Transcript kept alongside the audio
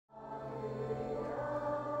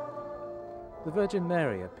the Virgin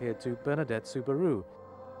Mary appeared to Bernadette Soubrious.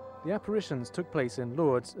 The apparitions took place in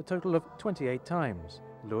Lourdes a total of 28 times.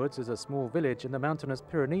 Lourdes is a small village in the mountainous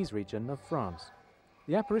Pyrenees region of France.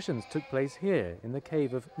 The apparitions took place here in the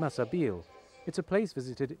cave of Massabielle. It's a place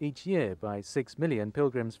visited each year by 6 million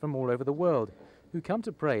pilgrims from all over the world who come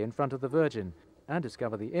to pray in front of the Virgin and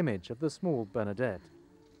discover the image of the small Bernadette.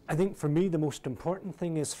 I think for me the most important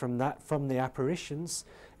thing is from the apparitions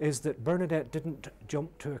is that Bernadette didn't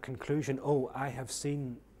jump to a conclusion, oh, I have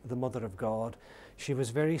seen the Mother of God. She was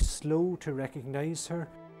very slow to recognize her.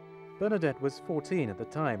 Bernadette was 14 at the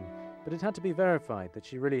time, but it had to be verified that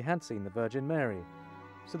she really had seen the Virgin Mary.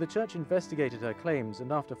 So the church investigated her claims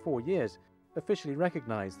and after 4 years officially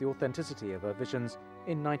recognized the authenticity of her visions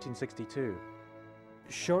in 1962.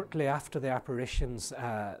 Shortly after the apparitions,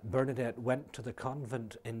 Bernadette went to the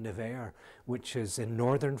convent in Nevers, which is in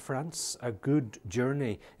northern France, a good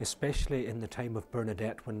journey, especially in the time of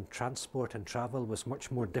Bernadette when transport and travel was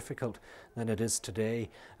much more difficult than it is today,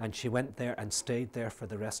 and she went there and stayed there for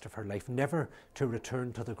the rest of her life, never to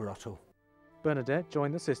return to the grotto. Bernadette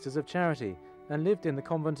joined the Sisters of Charity and lived in the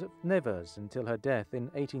convent of Nevers until her death in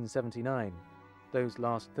 1879. Those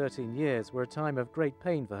last 13 years were a time of great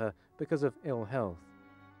pain for her because of ill health.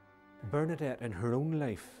 Bernadette in her own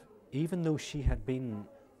life, even though she had been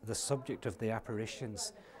the subject of the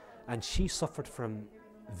apparitions and she suffered from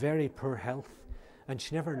very poor health, and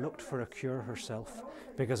she never looked for a cure herself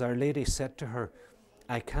because Our Lady said to her,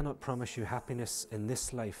 I cannot promise you happiness in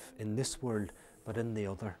this life, in this world, but in the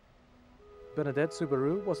other. Bernadette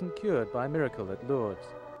Soubrious wasn't cured by a miracle at Lourdes.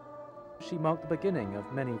 She marked the beginning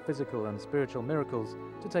of many physical and spiritual miracles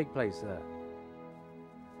to take place there.